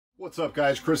What's up,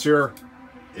 guys? Chris here.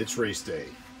 It's race day.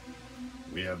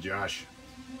 We have Josh.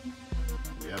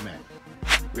 We have Matt.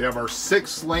 We have our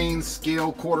 6-lane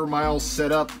scale quarter mile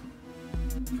set up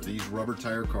for these rubber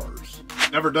tire cars.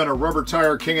 Never done a rubber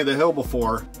tire King of the Hill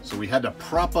before, so we had to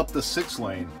prop up the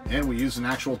 6-lane and we used an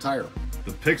actual tire.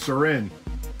 The picks are in.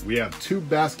 We have 2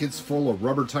 baskets full of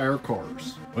rubber tire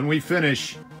cars. When we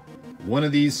finish, one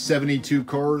of these 72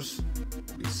 cars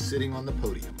will be sitting on the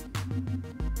podium.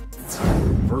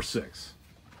 Verse 6.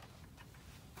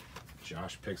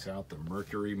 Josh picks out the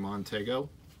Mercury Montego.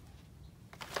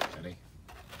 Ready?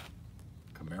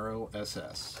 Camaro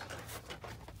SS.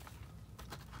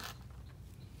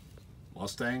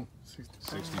 Mustang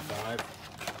 65.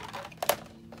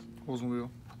 Oldsmobile.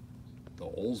 The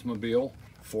Oldsmobile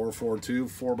 442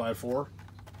 4x4.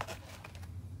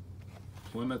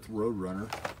 Plymouth Roadrunner.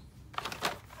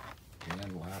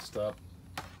 And last up,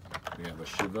 we have a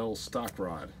Chevelle Stock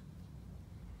Rod.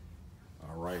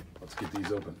 All right, let's get these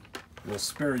open. We'll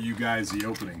spare you guys the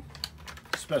opening,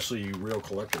 especially you real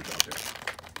collectors out there.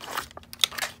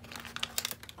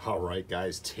 All right,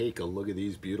 guys, take a look at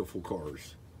these beautiful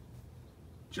cars.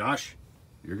 Josh,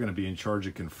 you're going to be in charge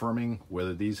of confirming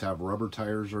whether these have rubber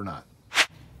tires or not.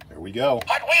 There we go.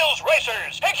 Hot Wheels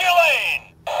Racers, pick your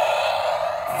lane!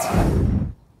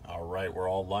 All right, we're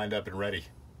all lined up and ready.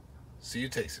 See you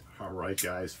takes it. All right,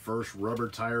 guys, first rubber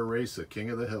tire race at King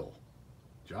of the Hill.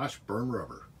 Josh, burn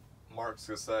rubber. Mark's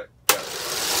gonna say.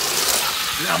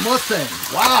 Yeah, Mustang.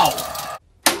 Wow.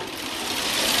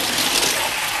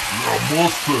 Yeah,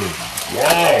 Mustang.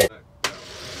 Wow.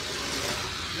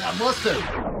 Yeah, Mustang.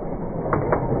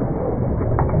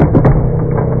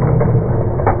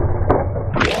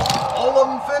 All of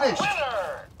them finished.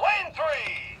 Winner, lane 3!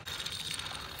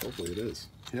 Hopefully it is.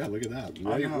 Yeah, look at that.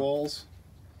 White walls.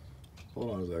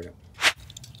 Hold on a second.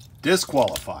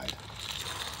 Disqualified.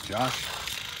 Josh.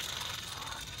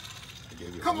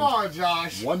 Come on,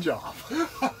 Josh. One job.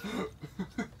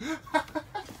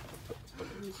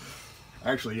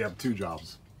 Actually, you have 2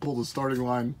 jobs. Pull the starting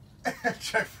line.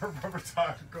 Check for rubber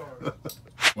tire car.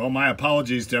 Well, my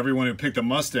apologies to everyone who picked a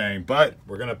Mustang, but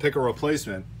we're going to pick a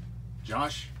replacement.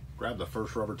 Josh, grab the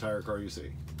first rubber tire car you see.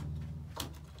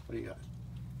 What do you got?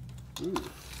 Ooh.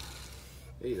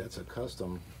 Hey, that's a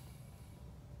custom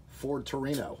Ford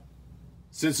Torino.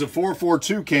 Since the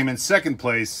 442 came in 2nd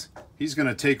place, he's going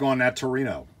to take on that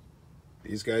Torino.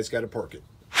 These guys got to park it.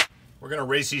 We're going to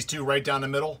race these 2 right down the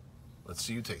middle. Let's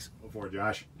see who takes it. Go for it,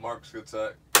 Josh. Mark's gonna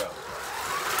say. Go.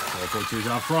 442's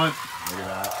out front. Look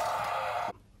at that.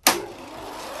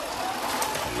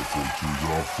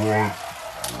 442's out front.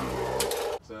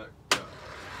 Say. Go.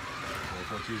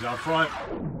 442's out front.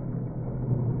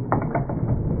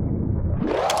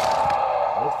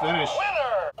 Both finish.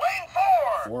 Winner, lane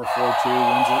 4! 442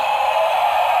 wins it.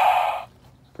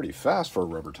 Pretty fast for a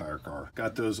rubber tire car.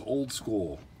 Got those old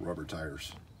school rubber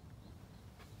tires.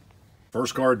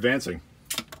 First car advancing.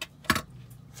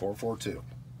 442.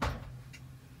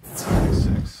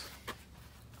 6.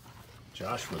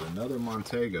 Josh with another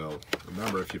Montego.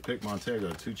 Remember, if you pick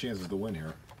Montego, 2 chances to win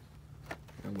here.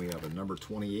 And we have a number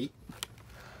 28.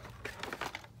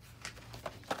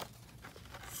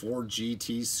 Ford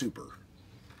GT Super.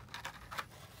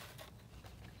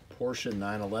 Porsche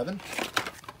 911.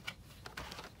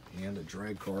 And a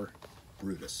drag car,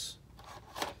 Brutus.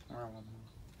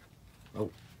 Oh,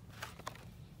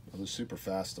 another super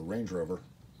fast, the Range Rover.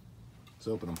 Let's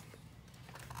open them.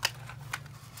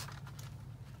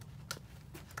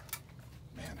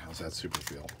 Man, how's that super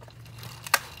feel?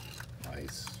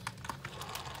 Nice.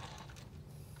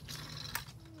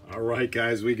 All right,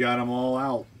 guys, we got them all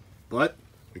out, but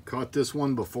we caught this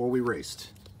one before we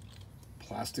raced.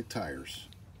 Plastic tires,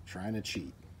 trying to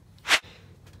cheat.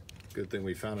 Good thing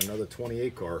we found another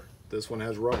 28 car. This one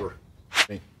has rubber.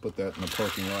 Hey, put that in the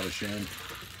parking lot of shame.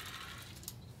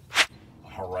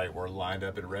 All right, we're lined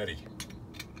up and ready.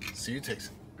 See you takes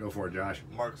it. Go for it, Josh.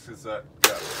 Mark's gonna say.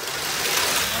 Go.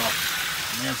 Oh,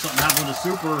 man, something happened to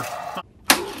Super.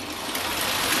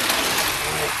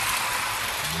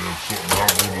 Man, something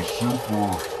happened to Super.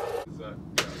 Say.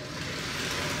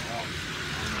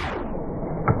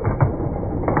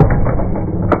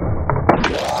 Go.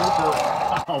 Super.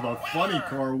 Oh, the funny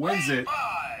car wins it.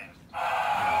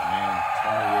 Oh, man,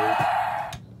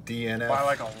 28. DNF. By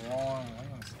like a long.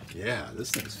 Yeah,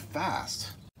 this thing's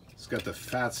fast. It's got the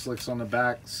fat slicks on the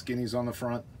back, skinnies on the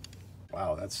front.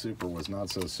 Wow, that Super was not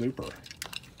so super.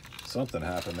 Something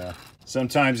happened there.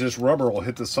 Sometimes this rubber will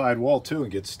hit the side wall too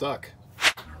and get stuck.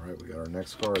 All right, we got our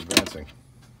next car advancing.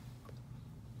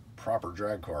 Proper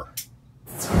drag car.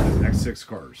 Next 6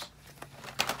 cars.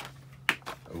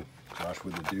 Oh, Josh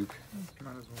with the Duke.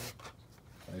 Might as well.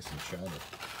 Nice and shiny.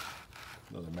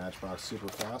 Another Matchbox Super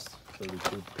Fast,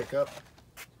 32 pickup.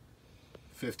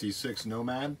 56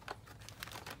 Nomad.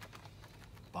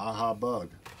 Baja Bug.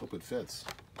 Hope it fits.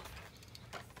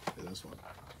 Look at this one.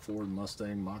 Ford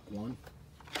Mustang Mach 1.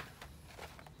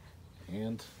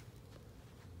 And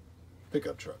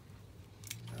pickup truck.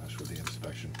 Gosh, with the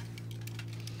inspection.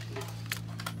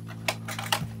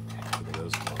 Look at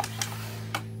those cars.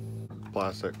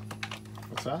 Plastic.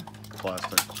 What's that?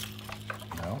 Plastic.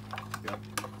 No? Yep.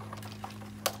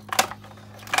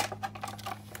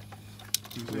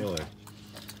 Really?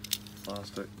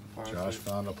 Plastic. Josh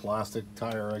found a plastic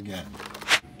tire again.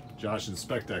 Josh,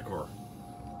 inspect that car.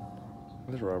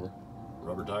 There's rubber.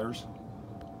 Rubber tires?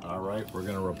 All right, we're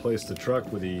gonna replace the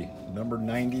truck with the number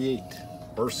 98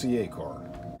 RCA car.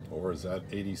 Or is that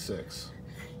 86?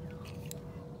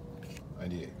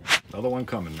 98. Another one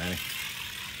coming, Manny.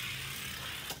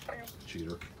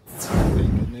 Cheater. Hey,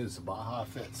 good news, the Baja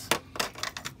fits.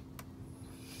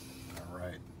 All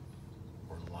right,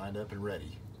 we're lined up and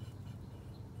ready.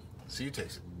 See you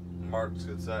takes it. Mark,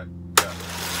 get set, go.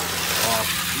 Oh,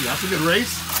 that's a good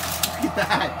race. Look at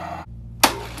that.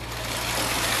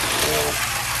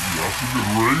 That's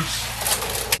a good race.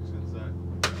 Get set,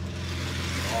 go.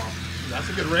 Oh, that's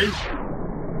a good race.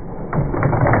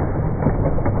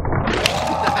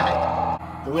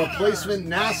 The replacement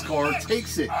NASCAR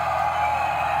takes it.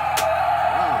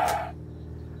 Wow.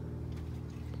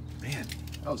 Man,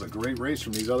 that was a great race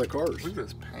from these other cars. Look at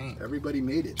this paint. Everybody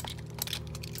made it.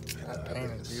 That That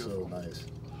paint thing is is so beautiful. nice.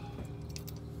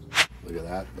 Look at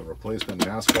that. The replacement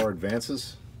NASCAR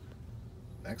advances.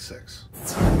 Next 6.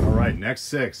 All right, next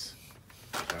 6.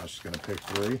 Josh is going to pick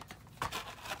 3.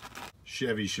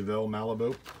 Chevy Chevelle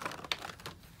Malibu.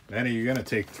 Manny, you're going to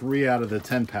take 3 out of the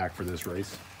 10-pack for this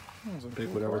race.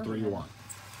 Pick whatever 3 you want.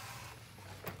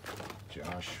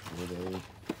 Josh with a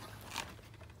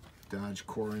Dodge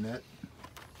Coronet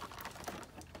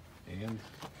and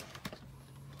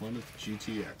Plymouth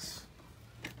GTX.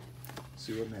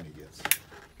 See what Manny gets.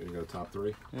 Gonna go top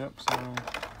 3. Yep, so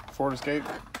Ford Escape.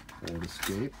 Ford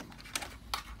Escape.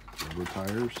 Rubber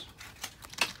tires.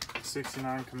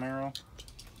 69 Camaro.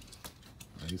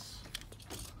 Nice.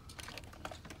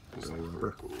 Real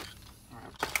rubber.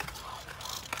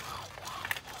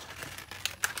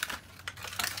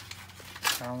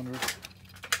 Calendar.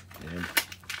 And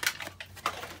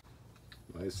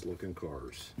nice looking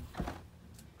cars.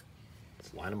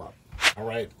 Let's line them up. All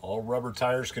right, all rubber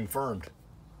tires confirmed.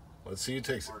 Let's see who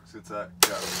takes it. Mark, get set,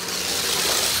 go.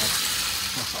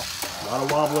 A lot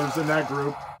of wobblers in that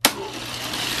group.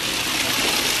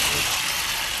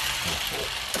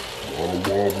 A lot of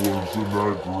wobblers in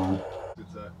that group. Get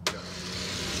set, go.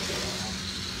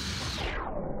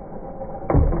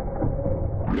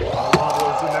 A lot of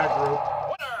wobblers in that group.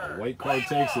 The white car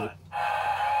takes it.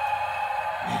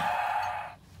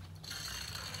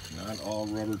 Not all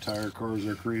rubber tire cars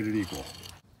are created equal.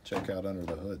 Check out under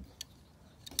the hood.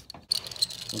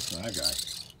 Listen to that guy.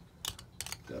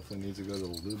 Definitely needs to go to the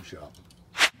lube shop.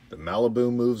 The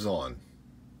Malibu moves on.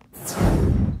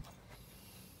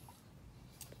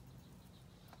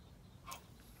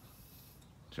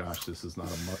 Josh, this is not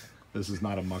a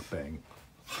mukbang.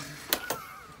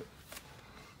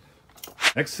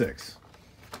 Next 6.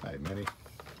 Hey, Manny.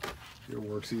 Your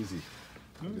work's easy.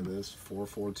 Look at this,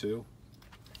 442.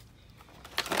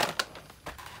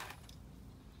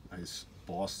 Nice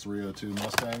Boss 302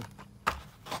 Mustang.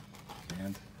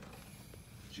 And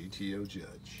GTO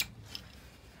Judge.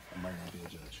 I might not be a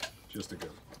judge. Just a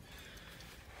goat.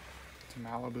 To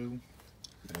Malibu.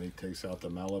 And he takes out the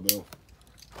Malibu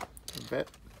Bet.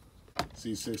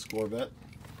 C6 Corvette.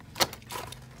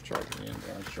 Charger and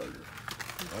Dodge Charger.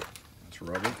 Yep, that's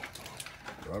rubber.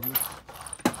 Rubber.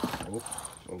 Oh,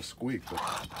 so squeak, but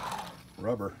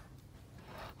rubber.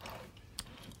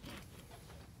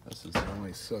 This is the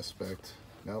only suspect.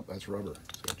 Nope, that's rubber.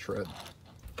 So tread.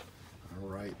 All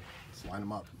right, let's line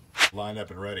them up. Lined up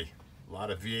and ready. A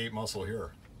lot of V8 muscle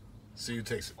here. See who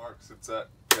takes it. Mark, get set,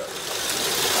 go.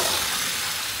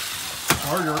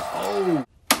 Charger. Oh!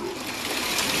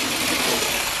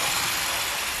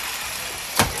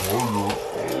 Harder.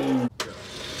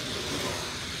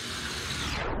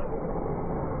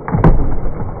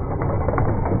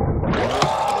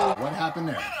 What happened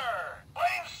there?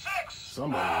 Lane 6.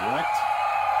 Somebody wrecked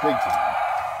big time.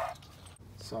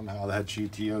 Somehow that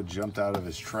GTO jumped out of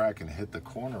his track and hit the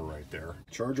corner right there.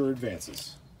 Charger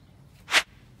advances.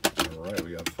 All right,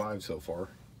 we got 5 so far.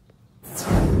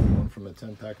 1 from the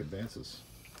 10-pack advances.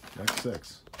 Next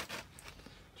 6.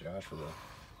 Josh with a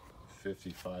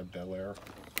 55 Bel Air.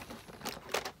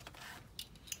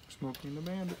 Smokey and the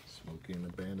Bandit. Smokey and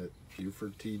the Bandit.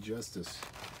 Buford T. Justice.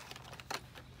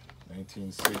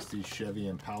 1960 Chevy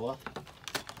Impala.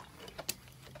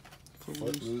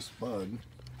 Footloose Bud.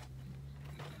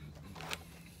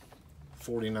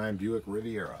 49 Buick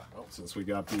Riviera. Well, since we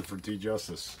got Buford T.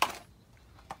 Justice,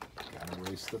 gotta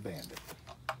race the Bandit.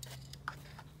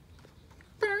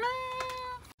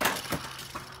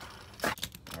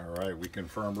 Alright, we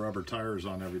confirmed rubber tires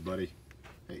on everybody.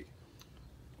 Hey,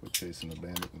 quit chasing the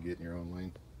Bandit and get in your own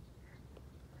lane.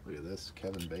 Look at this,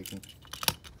 Kevin Bacon.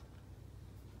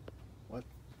 What?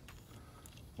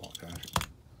 Come on, guys.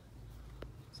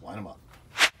 Let's line them up.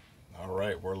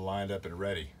 Alright, we're lined up and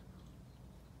ready.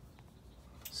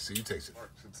 See, takes it.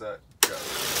 Mark, it's that. Go. Look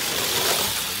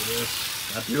at this.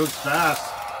 That Buick's fast.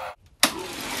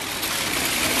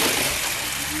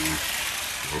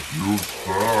 That Buick's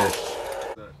fast.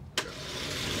 That. Go.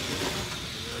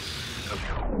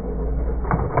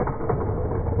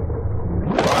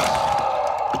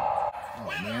 Oh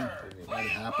man, what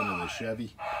happened to the Chevy?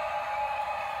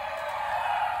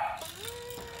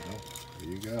 Well, there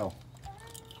you go.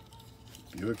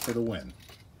 Buick for the win.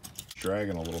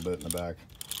 Dragging a little bit in the back.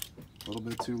 A little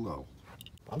bit too low.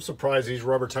 I'm surprised these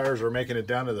rubber tires are making it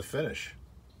down to the finish.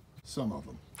 Some of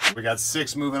them. We got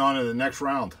 6 moving on to the next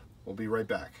round. We'll be right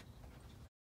back.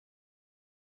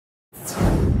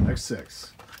 Next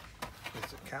 6.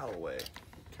 It's a Callaway.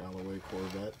 Callaway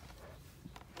Corvette.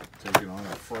 Taking on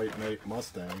a Fright Mate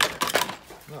Mustang.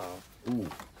 No. Ooh.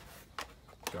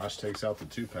 Josh takes out the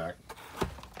 2-pack.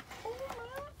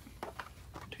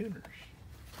 Tuners.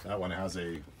 That one has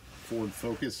a Ford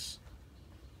Focus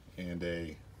and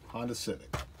a Honda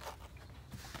Civic.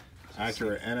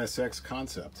 Acura NSX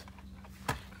Concept.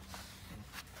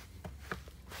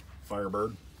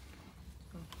 Firebird.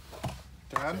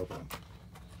 Dad, Open.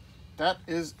 that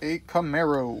is a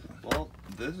Camaro. Well,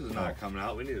 this is not coming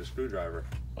out. We need a screwdriver.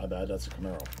 My bad, that's a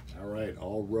Camaro. All right,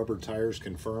 all rubber tires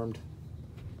confirmed.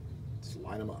 Let's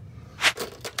line them up.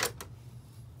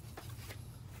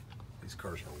 These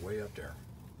cars are way up there.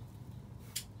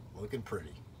 Looking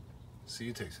pretty. See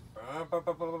you takes it.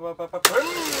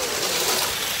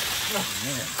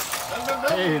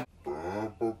 Hey.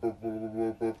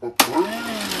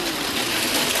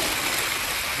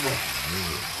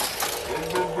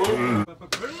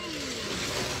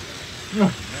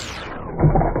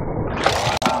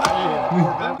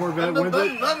 Corvette wins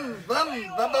it.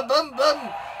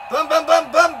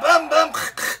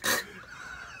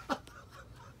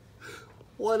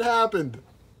 What happened?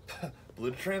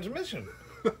 Blew the transmission.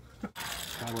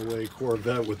 Callaway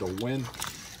Corvette with the win.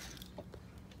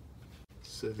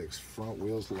 Civic's front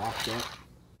wheels locked up.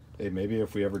 Hey, maybe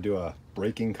if we ever do a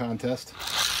braking contest,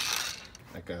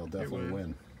 that guy will definitely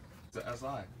win. It's a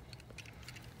SI.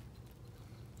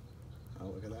 Oh,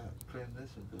 look at that.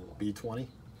 Transmission blew. B20,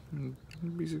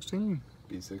 B16.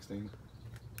 B16.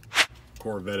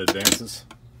 Corvette advances.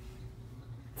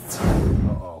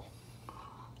 Uh-oh.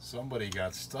 Somebody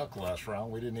got stuck last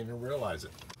round. We didn't even realize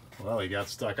it. Well, he got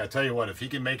stuck. I tell you what, if he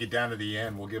can make it down to the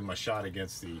end, we'll give him a shot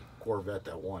against the Corvette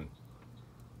that won.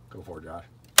 Go for it, Josh.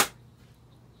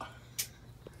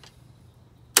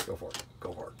 Go for it.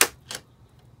 Go for it.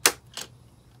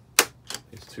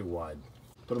 He's too wide.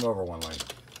 Put him over one lane.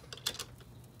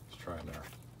 Let's try him there.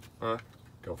 Huh?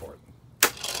 Go for it.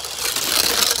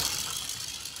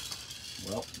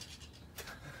 Well,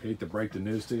 hate to break the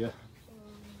news to you.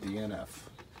 DNF.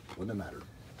 Wouldn't have mattered.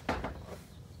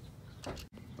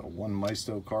 A one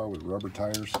Maisto car with rubber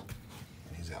tires,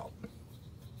 and he's out.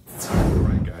 All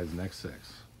right, guys, next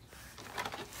 6.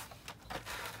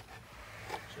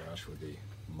 Josh with the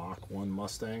Mach 1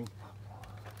 Mustang.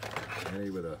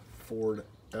 Mary with a Ford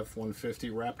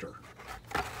F-150 Raptor.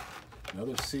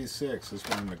 Another C6, this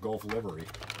one in the Gulf livery.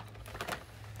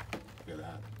 Look at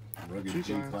that. Rugged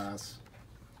G-Class.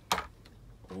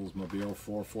 Oldsmobile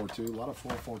 442. A lot of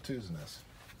 442s in this.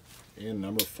 And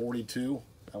number 42.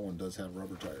 That one does have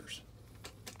rubber tires.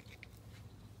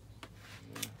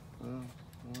 Yeah,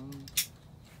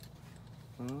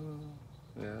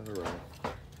 they're right.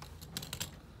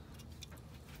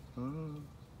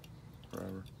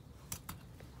 Forever.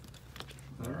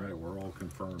 All right, we're all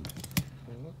confirmed.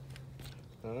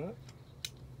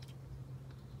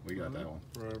 We got that one.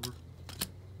 Forever.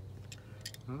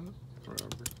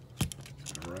 Forever.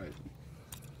 All right.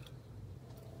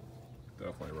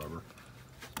 Definitely rubber.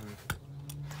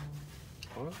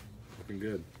 What? Looking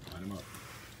good. Line them up.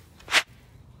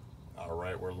 All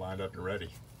right, we're lined up and ready.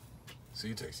 See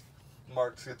you, Tasty.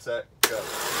 Mark gets that. Go.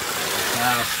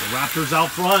 Fast. The Raptor's out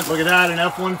front. Look at that, an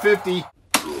F-150.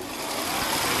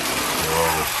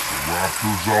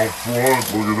 Raptors out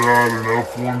front. Look at that, an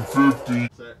F-150.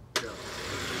 Set.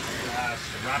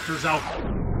 Raptors out.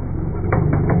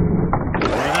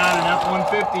 Look at that, an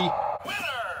F-150.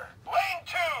 Winner, lane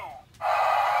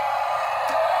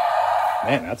 2.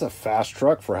 Man, that's a fast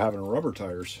truck for having rubber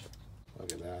tires.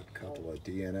 Look at that, couple of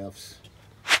DNFs.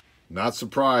 Not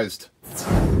surprised.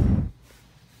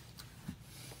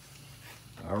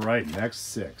 All right, next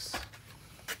 6.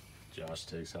 Josh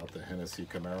takes out the Hennessy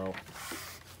Camaro.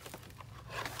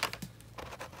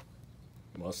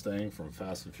 Mustang from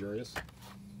Fast and Furious.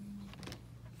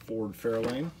 Ford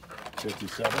Fairlane,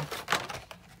 57.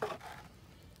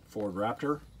 Ford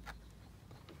Raptor.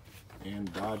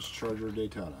 And Dodge Charger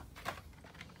Daytona.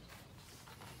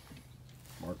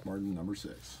 Mark Martin, number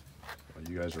 6. While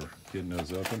you guys are getting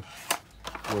those open,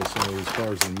 throw some of these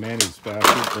cars in Manny's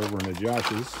basket over into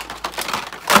Josh's.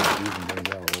 Even things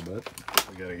out a little bit.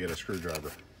 We gotta get a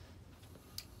screwdriver.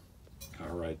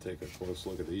 All right, take a close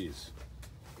look at these.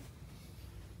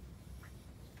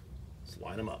 Let's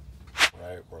line them up. All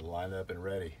right, we're lined up and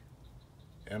ready.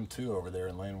 M2 over there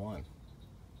in lane 1.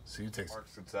 See who takes it.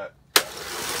 Marks, it's that.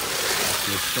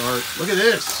 Good start. Look at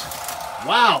this.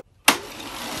 Wow.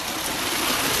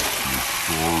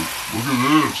 Look at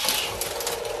this.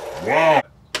 Wow.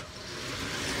 Good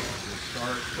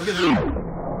start. Look at this.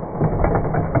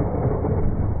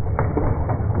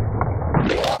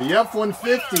 The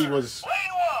F-150 was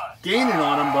gaining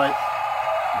on him, but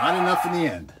not enough in the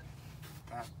end.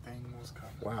 That thing was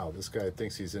coming. Wow, this guy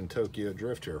thinks he's in Tokyo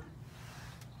Drift here.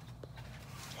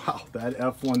 Wow, that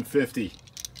F-150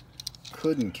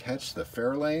 couldn't catch the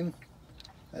Fairlane.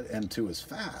 That M2 is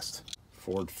fast.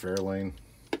 Ford Fairlane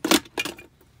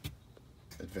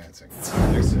advancing.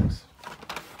 Next 6.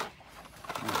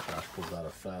 Josh pulls out a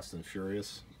Fast and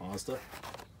Furious Mazda.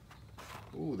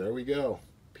 Ooh, there we go.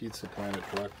 Pizza Planet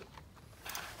truck.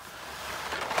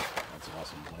 That's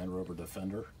awesome. Land Rover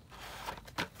Defender.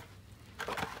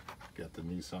 Got the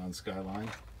Nissan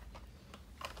Skyline.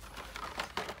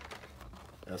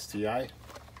 STI.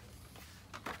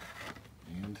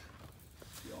 And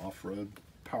the off-road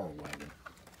Power Wagon.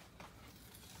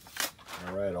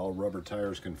 All right, all rubber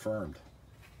tires confirmed.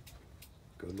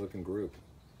 Good looking group.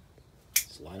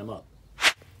 Let's line them up.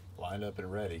 Lined up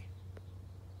and ready.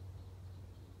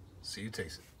 See who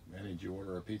takes it. Manny, did you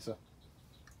order a pizza?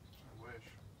 I wish.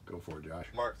 Go for it,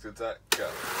 Josh. Marks, it's that. Go.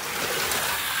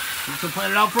 Pizza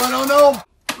Planet out front, oh no!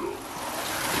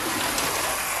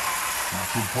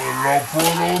 Pizza Planet out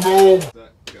front, oh no!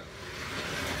 That. Go.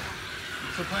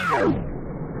 Pizza Planet.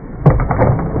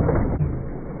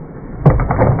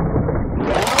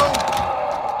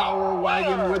 Power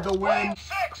Wagon with the win. Lane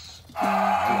 6.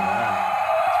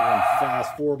 That's one fast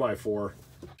 4x4.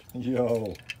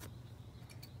 Yo.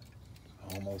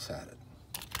 Almost had it.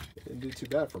 Didn't do too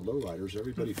bad for lowriders.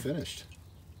 Everybody finished.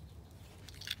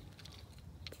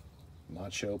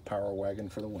 Macho Power Wagon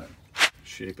for the win.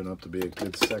 Shaping up to be a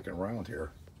good second round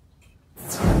here.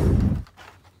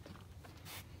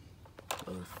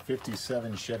 Another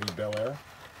 57 Chevy Bel Air.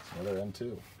 Another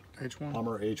M2. H1.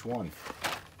 Hummer H1.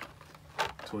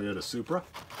 Toyota Supra.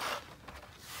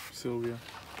 Sylvia.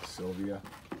 Sylvia.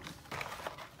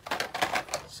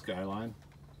 Skyline.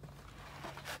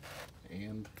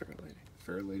 And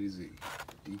Fair Lady Z.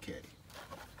 DK.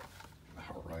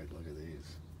 All right, look at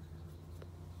these.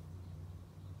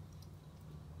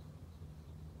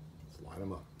 Let's line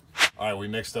them up. All right, we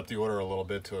mixed up the order a little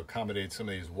bit to accommodate some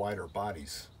of these wider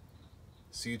bodies.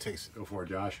 See who takes it. Go for it,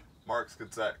 Josh. Marks,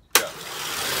 it's that. Go.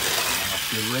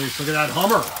 Good race. Look at that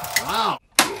Hummer. Wow.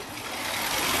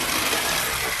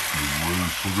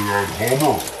 Look at that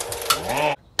Hummer.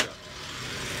 Wow.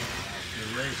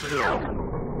 Good race. Look at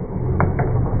that.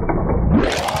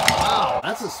 Wow,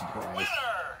 that's a surprise. Winner,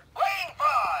 lane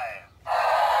 5.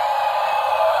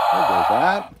 There goes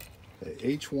that. The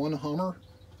H1 Hummer,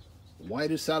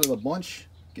 widest out of the bunch,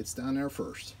 gets down there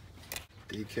first.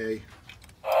 DK.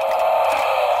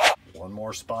 One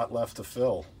more spot left to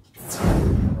fill.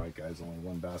 All right, guys, only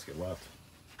one basket left.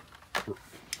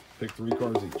 Pick 3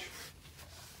 cars each.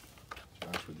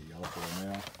 Josh with the yellow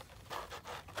Romeo.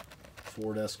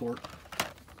 Ford Escort.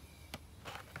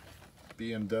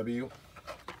 BMW.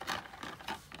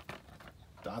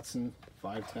 Datsun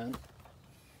 510.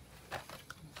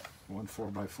 One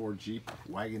 4x4 Jeep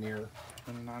Wagoneer.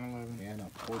 And a 911. And a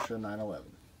Porsche 911.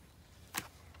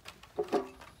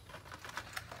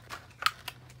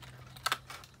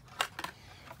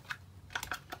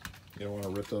 You don't want to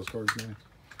rip those cards, man?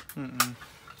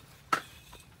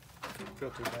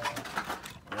 Feel too bad.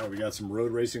 All right, we got some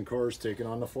road racing cars taking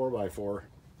on the 4x4.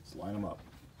 Let's line them up.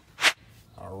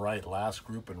 All right, last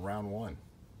group in round 1.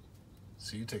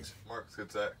 See who takes it. Marks,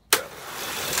 it's that. Go.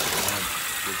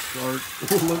 Good start.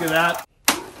 Ooh, look at that.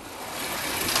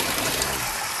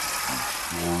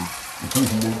 Look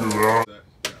at that.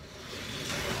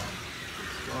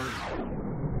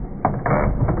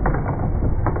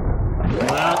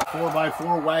 That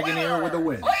 4x4 Wagoneer with a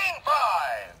win. Lane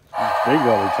 5. Big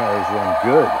rubber tires run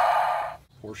good.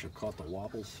 Porsche caught the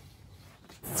wobbles.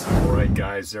 All right,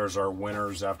 guys, there's our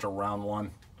winners after round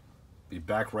 1. Be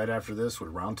back right after this with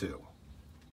round 2.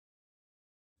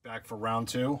 Back for round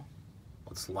 2.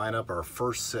 Let's line up our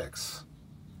first 6.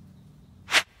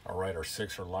 All right, our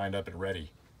 6 are lined up and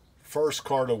ready. First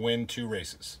car to win 2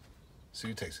 races. See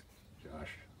who takes it.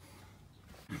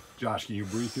 Josh, can you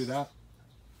breathe through that?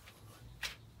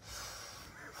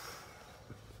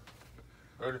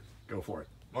 Ready? Go for it.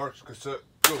 Marks, cassette,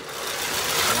 go.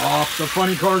 Off the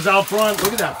funny car's out front.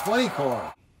 Look at that funny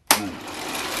car. Off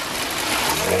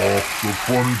the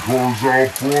funny car's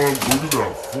out front. Look at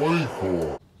that funny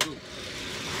car.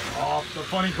 Off the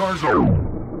funny car's out.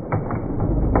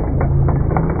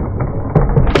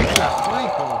 Look at that funny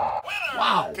car.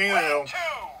 Wow. King of the Hill. 2.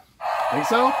 Think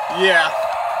so? Yeah.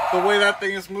 The way that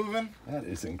thing is moving. That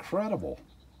is incredible.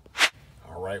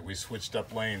 All right, we switched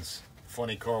up lanes.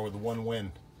 Funny car with 1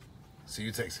 win. See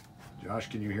who takes it. Josh,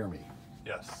 can you hear me?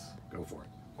 Yes. Go for it.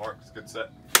 Marks, get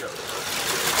set, go.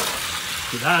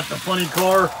 To that, the funny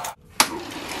car.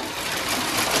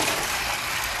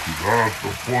 That's the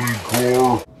funny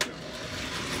car.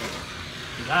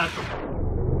 To that.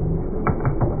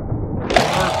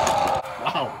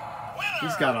 Wow.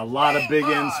 He's got a lot of big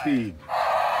end speed.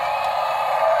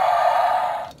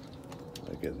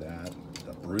 Look at that.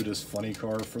 The Brutus funny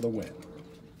car for the win.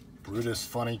 Brutus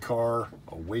funny car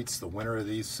awaits the winner of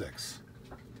these 6.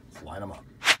 Let's line them up.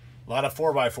 A lot of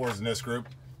 4x4s in this group.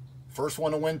 First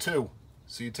one to win 2.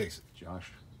 See who takes it.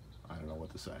 Josh, I don't know what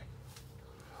to say.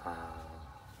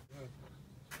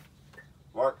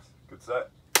 Marks, get set,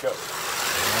 go. Good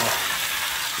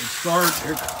start.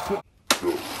 Here. Start.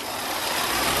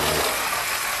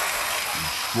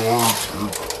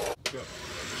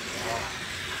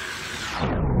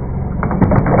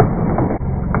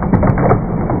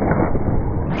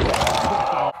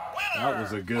 That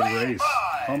was a good race.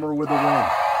 Hummer with a win.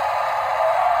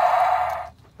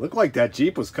 Looked like that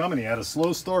Jeep was coming. He had a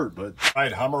slow start, but... All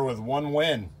right, Hummer with 1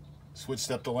 win.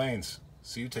 Switched up the lanes.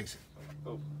 See who takes it.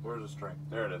 Oh, where's the string?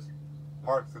 There it is.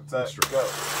 Marks, get set, String. go.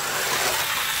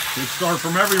 Good start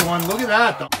from everyone. Look at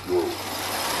that. Good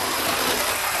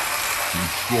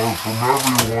start from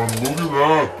everyone. Look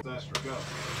at that. Set, go.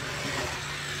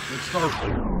 Good start.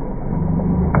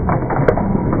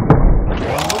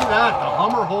 Well, look at that. The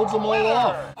Hummer holds them all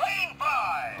off. Lane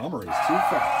 5. Hummer is too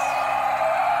fast.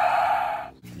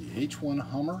 The H1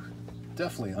 Hummer,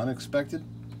 definitely unexpected,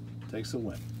 takes a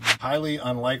win. Highly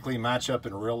unlikely matchup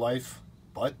in real life,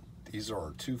 but these are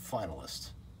our 2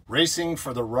 finalists. Racing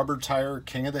for the rubber tire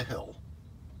King of the Hill.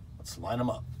 Let's line them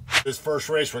up. This first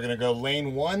race, we're going to go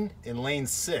lane 1 and lane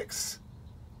 6.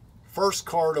 First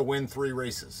car to win 3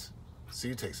 races. See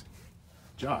who takes it.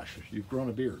 Josh, you've grown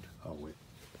a beard. Oh, wait.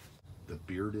 The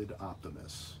bearded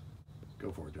Optimus.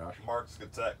 Go for it, Josh. Marks,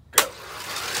 get set, go.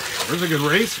 There's a good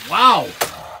race. Wow.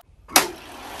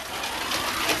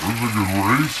 There's a good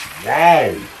race.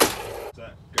 Wow.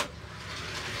 Set, go.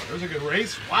 There's a good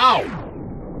race. Wow.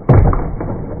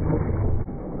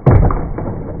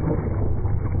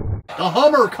 The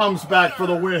Hummer comes back for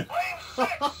the win.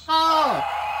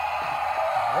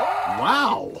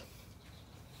 Wow.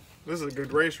 This is a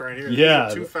good race right here. Yeah.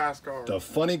 These are 2 fast cars. The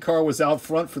funny car was out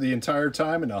front for the entire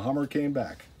time, and the Hummer came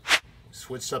back.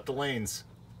 Switched up the lanes.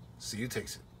 See who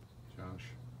takes it. Josh.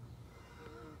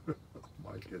 Oh,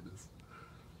 my goodness.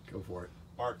 Go for it.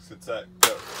 Marks, get set,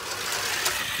 go.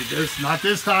 Not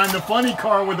this time. The funny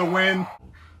car with the win.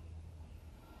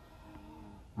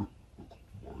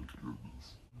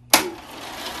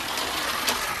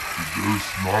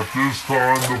 Not this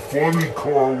time. The funny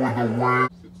car with the win.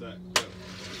 Get set, go.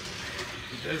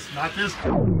 Not this.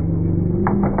 Funny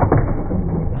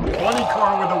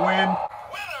car with the win.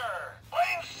 Winner.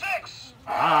 Lane 6.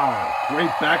 Wow,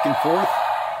 great back and forth.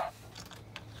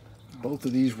 Both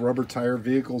of these rubber tire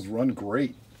vehicles run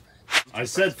great. I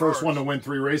said first one to win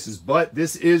 3 races, but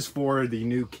this is for the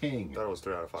new king. That was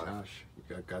 3 out of 5. Josh, you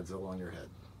got Godzilla on your head.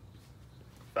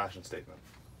 Fashion statement.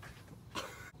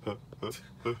 All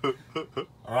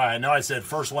right, I know I said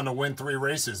first one to win 3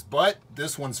 races, but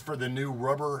this one's for the new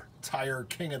rubber tire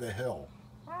King of the Hill.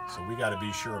 So we got to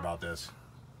be sure about this.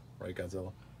 Right,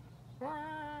 Godzilla?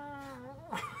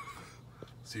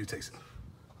 See who takes it.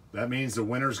 That means the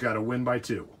winner's got to win by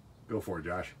 2. Go for it,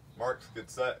 Josh. Marks, get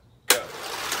set, go.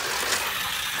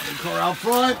 Big car out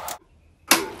front.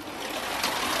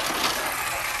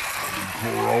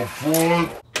 Car out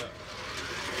front.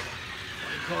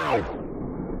 Car out.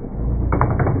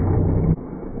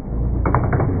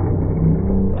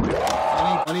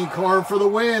 car for the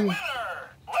win. Winner,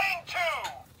 lane 2.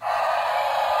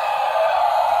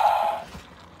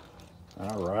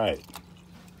 All right.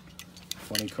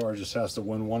 Funny car just has to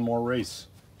win one more race.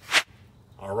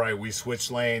 All right, we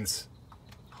switched lanes.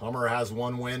 Hummer has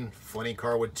 1 win. Funny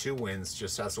car with 2 wins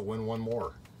just has to win 1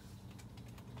 more.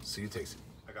 See you, takes it.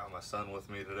 I got my son with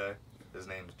me today. His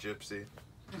name's Gypsy,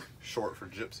 short for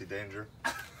Gypsy Danger.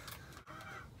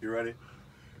 You ready?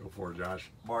 Go for it, Josh.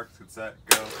 Marks, get set,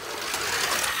 go.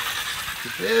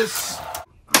 Get this.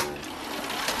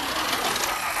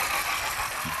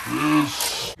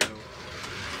 This.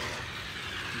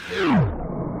 Go.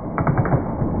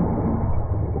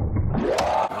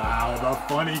 Wow, the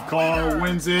funny car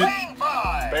wins it. Lane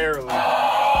 5. Barely.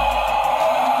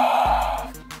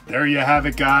 There you have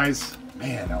it, guys.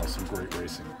 Man, that was some great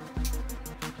racing.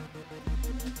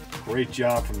 Great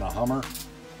job from the Hummer.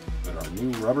 And our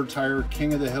new rubber tire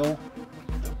King of the Hill,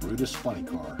 the Brutus Funny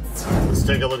Car. Let's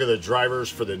take a look at the drivers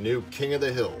for the new King of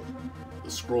the Hill.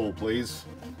 The scroll, please.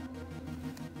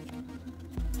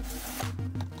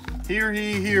 Hear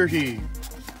he, hear he.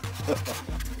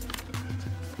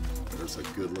 There's a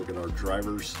good look at our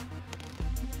drivers.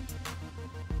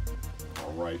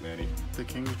 All right, Manny. The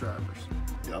King's drivers.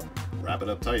 Yep. Wrap it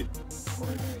up tight. All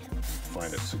right, Manny.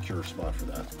 Find a secure spot for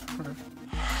that. Okay.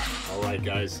 All right,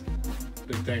 guys.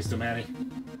 Big thanks to Manny.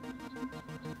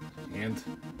 And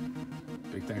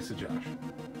big thanks to Josh.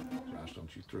 Josh,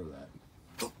 don't you throw that.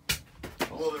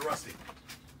 A little bit rusty.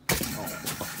 Oh.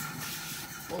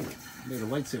 Whoa. Made a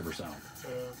lightsaber sound.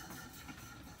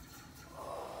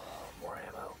 More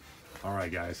ammo. All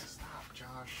right, guys. Stop,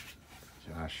 Josh.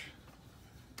 Josh.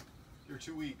 You're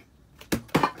too weak.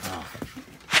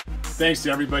 Thanks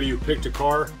to everybody who picked a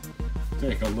car.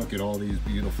 Take a look at all these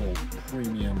beautiful,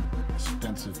 premium,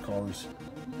 expensive cars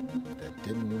that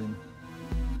didn't win.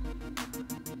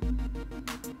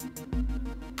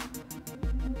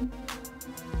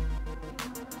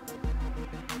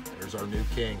 There's our new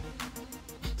king.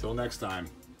 Till next time,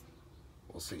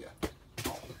 we'll see ya.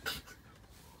 Oh.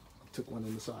 Took one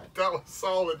in the side. That was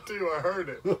solid too, I heard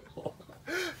it. All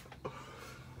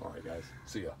right, guys.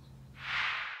 See ya.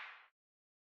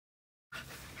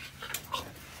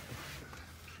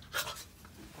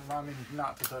 Remind me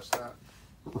not to touch that.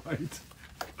 Right.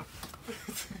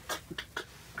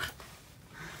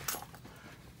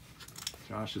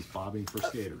 Josh is bobbing for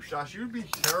skaters. Josh, you would be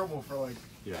terrible for like.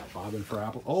 Yeah, bobbing for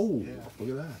apple. Oh, Yeah. look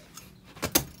at that.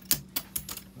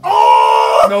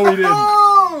 Oh! No, he didn't.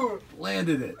 Oh!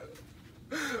 Landed it.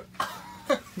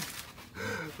 That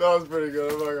was pretty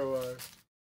good, I'm not gonna lie.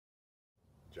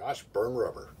 Josh, burn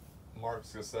rubber.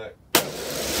 Mark's gonna say.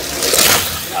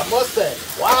 Yeah, Mustang.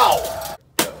 Wow.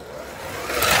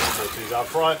 She's out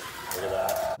front. Look at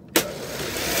that.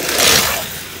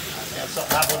 Man,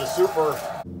 something happened with the Super.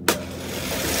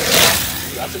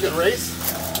 That's a good race.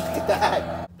 Look at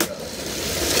that.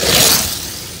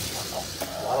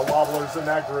 A lot of wobblers in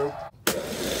that group.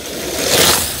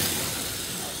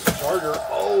 Charger.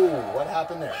 Oh, what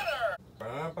happened there?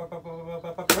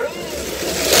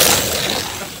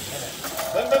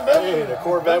 Hey, the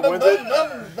Corvette wins it.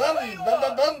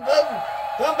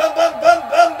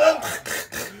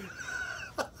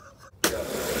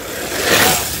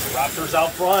 Raptors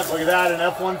out front. Look at that, an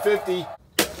F-150.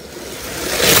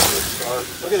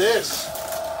 Look at this.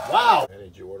 Wow. Hey,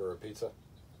 did you order a pizza? I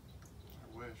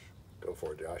wish. Go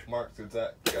for it, Josh. Mark's gonna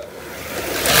say. Go.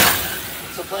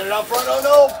 So playing it out front. Oh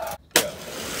no.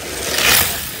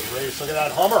 Good race. Look at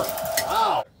that Hummer.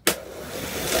 Wow. Good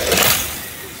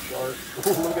start.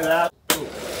 Ooh, look at that. Ooh.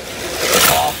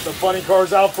 Oh, the funny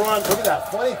car's out front. Look at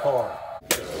that funny car.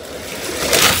 Look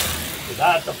at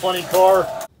that, the funny car.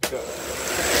 Go.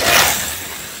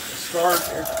 Start.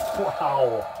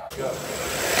 Wow.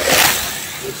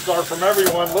 Good start from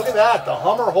everyone. Look at that. The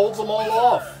Hummer holds them all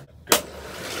off. Good.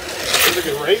 Here's a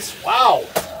good race. Wow.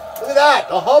 Look at that.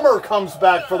 The Hummer comes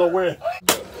back for the win.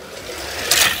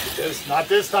 Not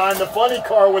this time. The funny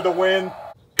car with the win.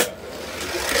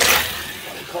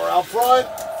 Funny car out front.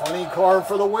 Funny car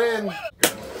for the win. Look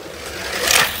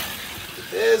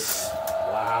at this.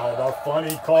 Wow. The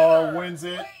funny car wins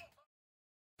it.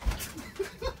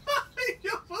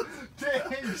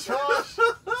 Dang, Josh.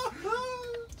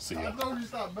 See ya. I thought you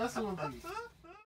stopped messing with me.